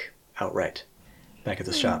bike outright back at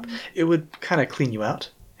the shop. It would kind of clean you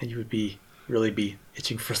out, and you would really be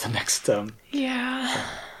itching for the next Yeah,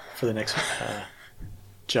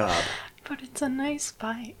 job. but it's a nice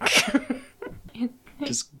bike.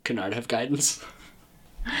 Does Kennard have guidance?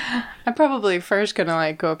 I'm probably first gonna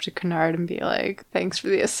like go up to Kennard and be like, thanks for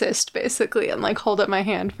the assist, basically, and like hold up my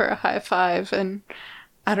hand for a high five, and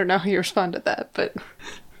I don't know how you respond to that, but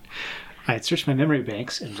I had searched my memory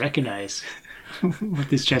banks and recognized what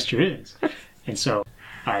this gesture is. And so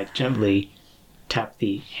I gently tap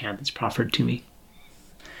the hand that's proffered to me.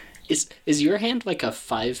 Is your hand like a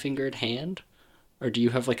 5-fingered hand? Or do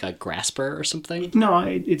you have like a grasper or something? No,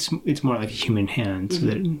 it's more like a human hand. So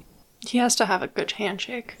that He has to have a good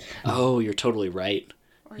handshake. Oh, you're totally right.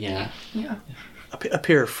 Yeah. Yeah.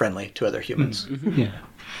 Appear friendly to other humans. yeah.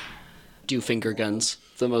 Do finger guns.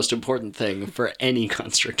 The most important thing for any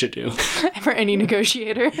construct to do. For any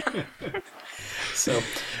negotiator. So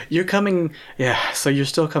you're so you're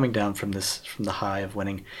still coming down from the high of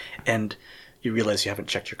winning, and you realize you haven't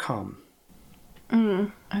checked your comm.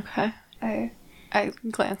 Okay. I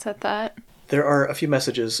glance at that. There are a few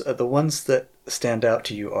messages. The ones that stand out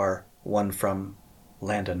to you are one from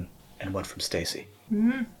Landon and one from Stacy.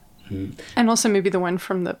 And also maybe the one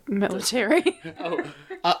from the military.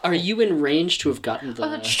 Are you in range to have gotten the... Oh,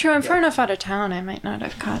 that's true. I'm far enough out of town. I might not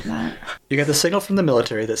have caught that. You got the signal from the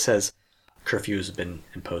military that says curfew has been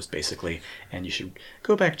imposed, basically, and you should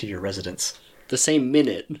go back to your residence. The same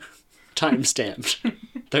minute, time stamped.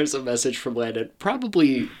 There's a message from Landon.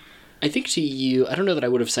 Probably, I think to you, I don't know that I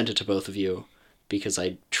would have sent it to both of you, because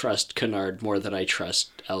I trust Kennard more than I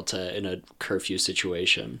trust Elta in a curfew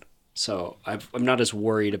situation. So I'm not as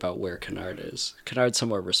worried about where Kennard is. Kennard's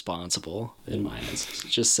somewhere responsible in my eyes. It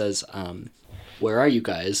just says, where are you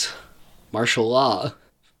guys? Martial law.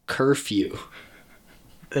 Curfew.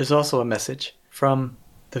 There's also a message from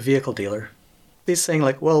the vehicle dealer. He's saying,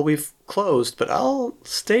 like, well, we've closed, but I'll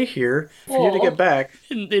stay here for you to get back.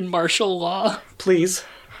 In martial law. Please.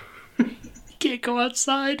 Can't go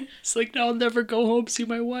outside. It's like, no, I'll never go home, see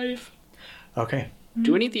my wife. Okay.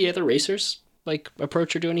 Do any of the other racers, like,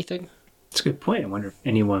 approach or do anything? That's a good point. I wonder if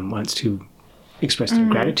anyone wants to express their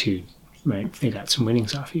gratitude. Right? They got some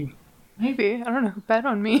winnings off you. Maybe. I don't know. Bet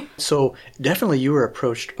on me. So definitely you were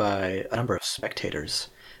approached by a number of spectators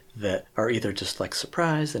that are either just like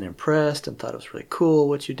surprised and impressed and thought it was really cool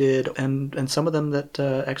what you did, and some of them that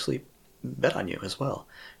actually bet on you as well.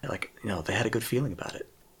 Like, they had a good feeling about it.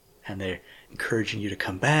 And they're encouraging you to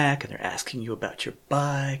come back, and they're asking you about your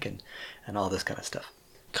bike and all this kind of stuff.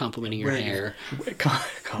 Complimenting your hair.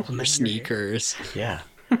 Complimenting Your sneakers. Yeah,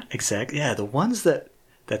 exactly. Yeah, the ones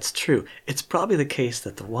that's true. It's probably the case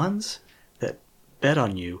that the ones that bet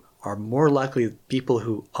on you are more likely people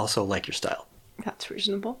who also like your style. That's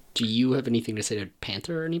reasonable. Do you have anything to say to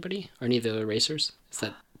Panther or anybody? Or any of the other racers? Is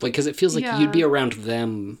that, like, because it feels like Yeah. you'd be around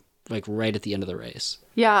them, like, right at the end of the race.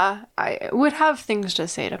 Yeah, I would have things to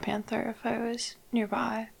say to Panther if I was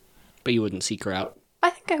nearby. But you wouldn't seek her out. I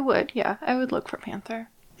think I would, yeah. I would look for Panther.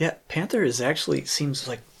 Yeah, Panther seems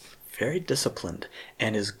like very disciplined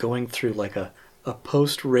and is going through like a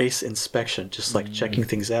post-race inspection, just like checking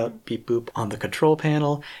things out, beep boop, on the control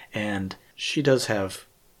panel. And she does have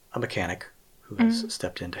a mechanic who has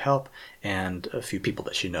stepped in to help, and a few people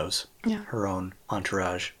that she knows, her own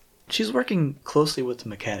entourage. She's working closely with the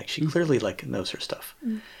mechanic. She clearly like knows her stuff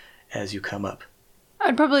as you come up.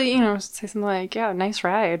 I'd probably, say something like, yeah, nice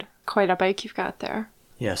ride. Quite a bike you've got there.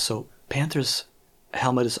 Yeah, so Panther's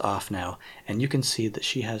helmet is off now, and you can see that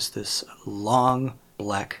she has this long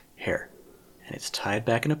black hair, and it's tied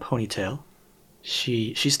back in a ponytail.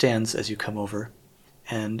 She stands as you come over,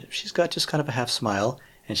 and she's got just kind of a half smile,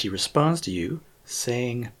 and she responds to you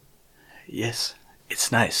saying, yes,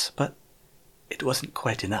 it's nice, but it wasn't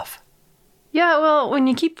quite enough. Yeah, well, when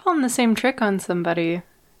you keep pulling the same trick on somebody,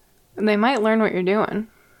 they might learn what you're doing.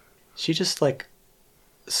 She just like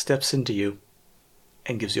steps into you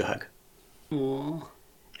and gives you a hug. Aww.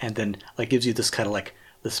 And then like gives you this kind of like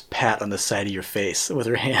this pat on the side of your face with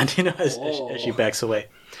her hand, as she backs away.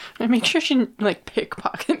 I make sure she didn't,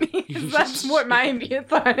 pickpocket me. That's what my immediate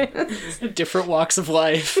thought is. Different walks of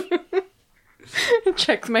life.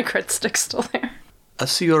 Check my crit stick's still there. I'll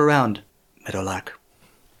see you around, Meadowlark.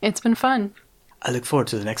 It's been fun. I look forward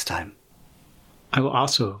to the next time. I will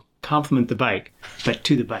also compliment the bike, but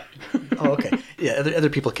to the bike. Oh, okay. Yeah, other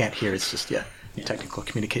people can't hear. It's just, technical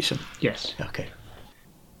communication. Yes. Okay.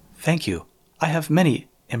 Thank you. I have many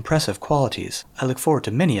impressive qualities. I look forward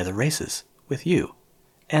to many other races with you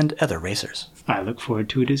and other racers. I look forward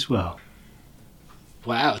to it as well.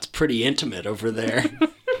 Wow, it's pretty intimate over there.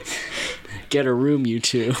 Get a room, you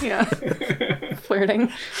two. Yeah.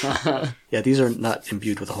 Flirting. Yeah, these are not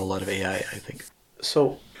imbued with a whole lot of AI, I think.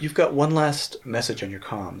 So, you've got one last message on your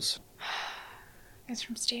comms. It's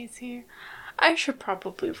from Stacy. I should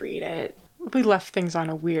probably read it. We left things on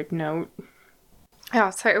a weird note.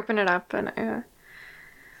 Yeah, so I open it up and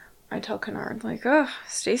I tell Kennard,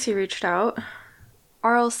 Stacy reached out.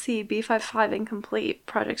 RLC B55 incomplete.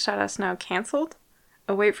 Project status now cancelled.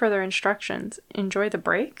 Await further instructions. Enjoy the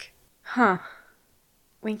break. Huh.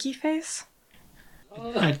 Winky face?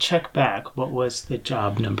 Check back. What was the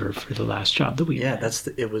job number for the last job that we Yeah, had?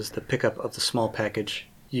 it was the pickup of the small package.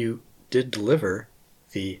 You did deliver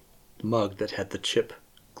the mug that had the chip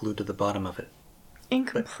glued to the bottom of it.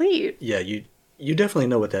 Incomplete. Yeah, you definitely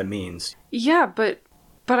know what that means. Yeah, but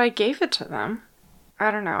I gave it to them.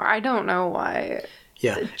 I don't know. I don't know why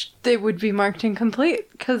Yeah, they would be marked incomplete,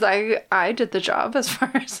 because I did the job as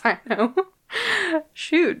far as I know.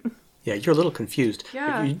 Shoot. yeah, you're a little confused.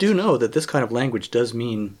 Yeah. But you do know that this kind of language does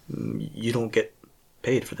mean you don't get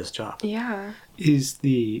paid for this job. Yeah. Is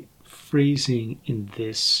the phrasing in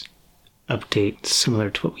this update similar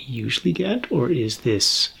to what we usually get, or is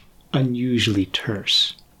this unusually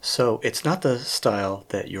terse? So it's not the style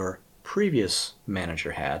that your previous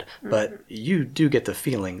manager had, but you do get the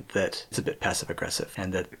feeling that it's a bit passive-aggressive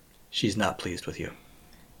and that she's not pleased with you.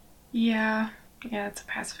 Yeah. Yeah, it's a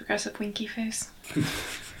passive-aggressive winky face.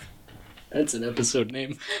 That's an episode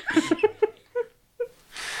name.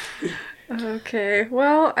 Okay,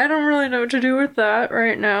 well, I don't really know what to do with that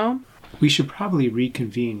right now. We should probably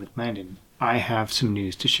reconvene with Landon. I have some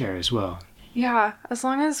news to share as well. Yeah, as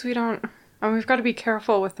long as we don't... And we've got to be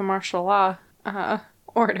careful with the martial law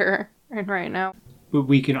order right now. But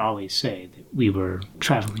we can always say that we were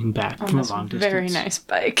traveling back On from a this long distance. very nice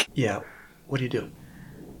bike. Yeah, what do you do?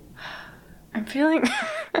 I'm feeling...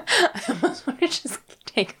 I almost want to just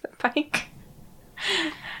take the bike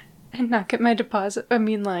and not get my deposit. I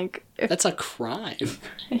mean, like... If That's a crime.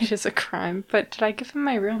 it is a crime, but did I give him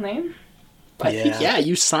my real name? I think, yeah,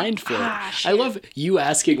 you signed for it. Ah, I shit. love you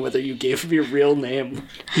asking whether you gave him your real name.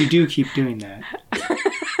 You do keep doing that.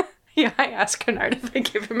 Yeah, I asked Kennard if I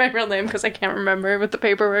gave him my real name because I can't remember with the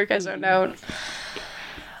paperwork I zoned out.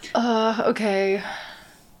 Okay.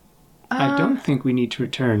 I don't think we need to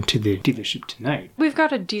return to the dealership tonight. We've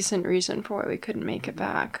got a decent reason for why we couldn't make it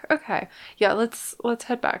back. Okay. Yeah, let's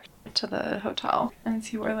head back to the hotel and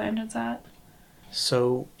see where Landon's at.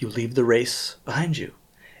 So you leave the race behind you,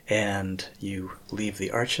 and you leave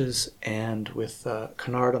the arches, and with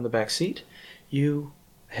Kennard on the back seat, you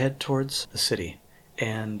head towards the city,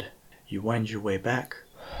 and you wind your way back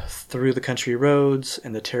through the country roads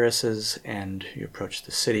and the terraces, and you approach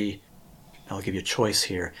the city. I'll give you a choice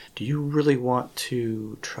here. Do you really want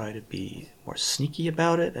to try to be more sneaky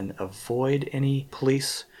about it and avoid any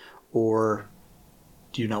police, or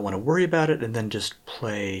do you not want to worry about it and then just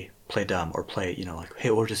play dumb, or play, like,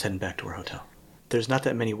 hey, we're just heading back to our hotel? There's not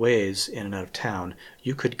that many ways in and out of town.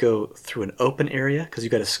 You could go through an open area because you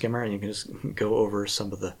got a skimmer and you can just go over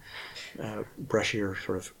some of the brushier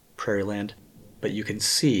sort of prairie land. But you can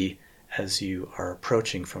see as you are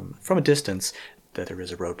approaching from a distance that there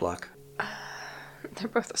is a roadblock. They're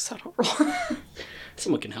both a subtle roll.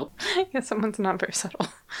 Someone can help. Yeah, someone's not very subtle.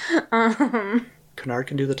 Kennard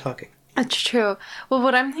can do the talking. That's true. Well,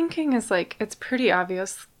 what I'm thinking is, like, it's pretty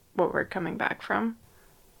obvious what we're coming back from,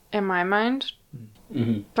 in my mind.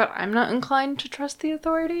 Mm-hmm. But I'm not inclined to trust the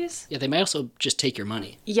authorities. Yeah, they might also just take your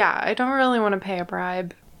money. Yeah, I don't really want to pay a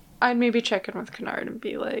bribe. I'd maybe check in with Kennard and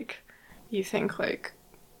be like, you think, like,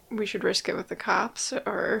 we should risk it with the cops,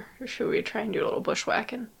 or should we try and do a little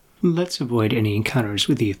bushwhacking? Let's avoid any encounters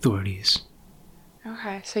with the authorities.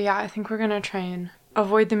 Okay, so yeah, I think we're gonna try and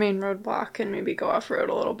avoid the main roadblock and maybe go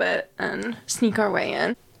off-road a little bit and sneak our way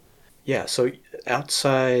in. Yeah, so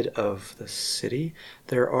outside of the city,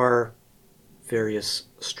 there are various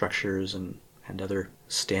structures and other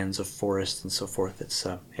stands of forest and so forth.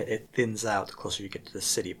 It thins out the closer you get to the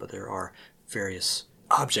city, but there are various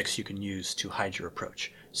objects you can use to hide your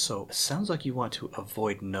approach. So it sounds like you want to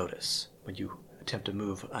avoid notice when you attempt to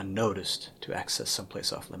move unnoticed to access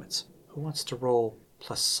someplace off limits. Who wants to roll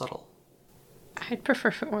plus subtle? I'd prefer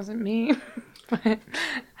if it wasn't me, but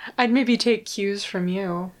I'd maybe take cues from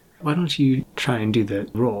you. Why don't you try and do the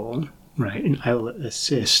roll, right? And I will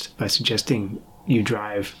assist by suggesting you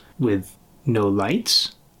drive with no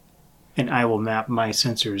lights, and I will map my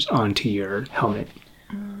sensors onto your helmet.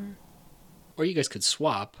 Or you guys could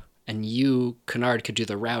swap, and you, Kennard, could do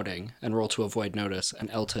the routing and roll to avoid notice, and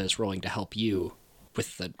Elta is rolling to help you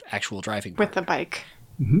with the actual driving part. With the bike.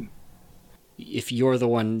 Mm-hmm. If you're the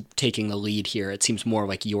one taking the lead here, it seems more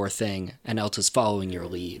like your thing, and Elta's following your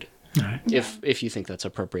lead. All right. If you think that's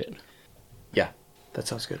appropriate. Yeah, that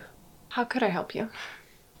sounds good. How could I help you?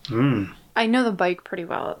 Mm. I know the bike pretty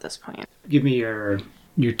well at this point. Give me your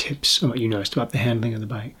tips on what you noticed about the handling of the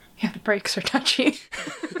bike. Yeah, the brakes are touchy.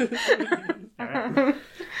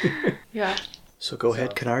 Yeah. So go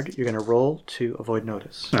ahead, Kennard. You're going to roll to avoid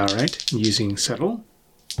notice. All right. Using subtle.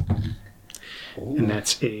 And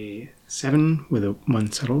that's a 7 with a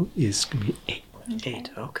 1 subtle is going to be 8. 8,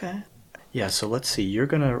 okay. Yeah, so let's see. You're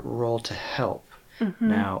going to roll to help.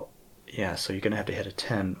 Now, yeah, so you're going to have to hit a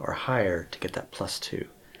 10 or higher to get that +2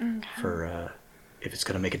 for if it's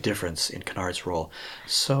going to make a difference in Kennard's roll.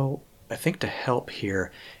 So I think to help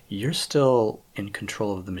here, you're still in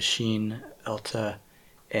control of the machine, Elta,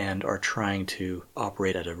 and are trying to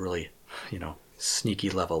operate at a really, sneaky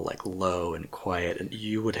level, like low and quiet, and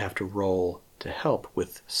you would have to roll to help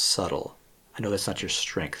with subtle. I know that's not your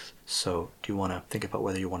strength, so do you want to think about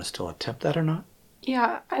whether you want to still attempt that or not?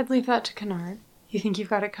 Yeah, I'd leave that to Kennard. You think you've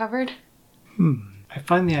got it covered? I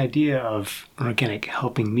find the idea of an organic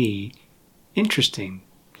helping me interesting.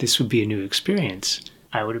 This would be a new experience.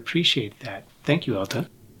 I would appreciate that. Thank you, Elta.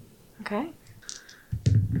 Okay.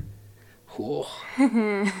 Cool.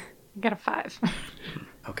 I got a 5.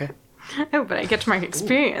 Okay. Oh, but I get to mark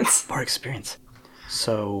experience. More experience.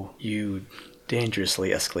 So you dangerously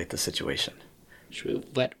escalate the situation.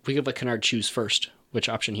 We could let Kennard choose first which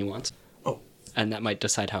option he wants. Oh. And that might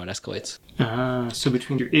decide how it escalates. So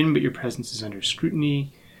between you're in but your presence is under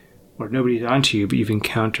scrutiny, or nobody's onto you but you've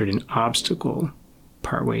encountered an obstacle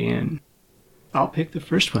partway in. I'll pick the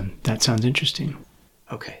first one. That sounds interesting.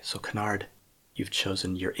 Okay, so Kennard, you've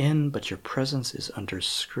chosen you're in, but your presence is under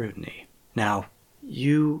scrutiny. Now,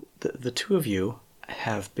 the two of you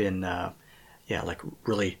have been,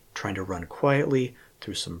 really trying to run quietly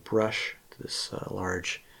through some brush to this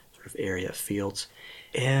large sort of area of fields.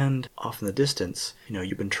 And off in the distance,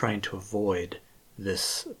 you've been trying to avoid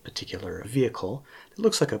this particular vehicle. It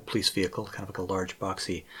looks like a police vehicle, kind of like a large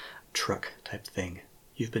boxy truck type thing.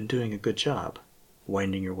 You've been doing a good job,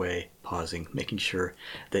 winding your way, pausing, making sure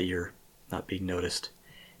that you're not being noticed.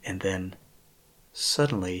 And then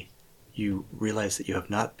suddenly you realize that you have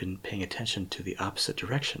not been paying attention to the opposite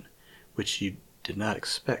direction, which you did not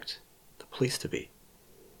expect the police to be.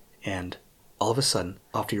 And all of a sudden,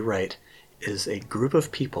 off to your right, is a group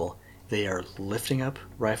of people. They are lifting up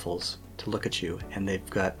rifles to look at you, and they've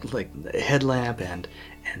got like a headlamp and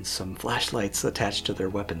some flashlights attached to their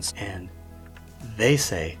weapons. And they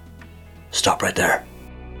say, "Stop right there."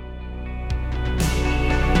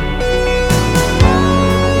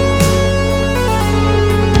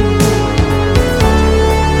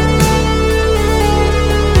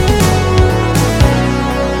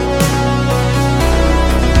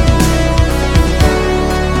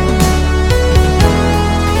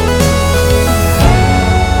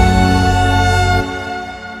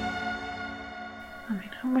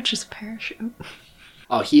 How much is a parachute?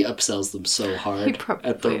 Oh, he upsells them so hard He probably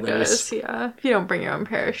at the race. does, yeah. If you don't bring your own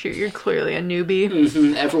parachute, you're clearly a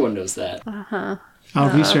newbie. Everyone knows that. I'll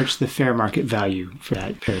research the fair market value for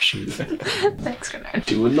that parachute. Thanks, Kennard.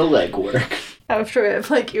 Doing the legwork. After I've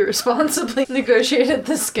irresponsibly negotiated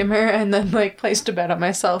the skimmer and then placed a bet on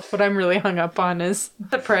myself, what I'm really hung up on is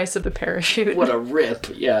the price of the parachute. What a rip,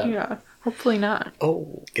 yeah. Yeah, hopefully not.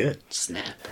 Oh, good. Snap.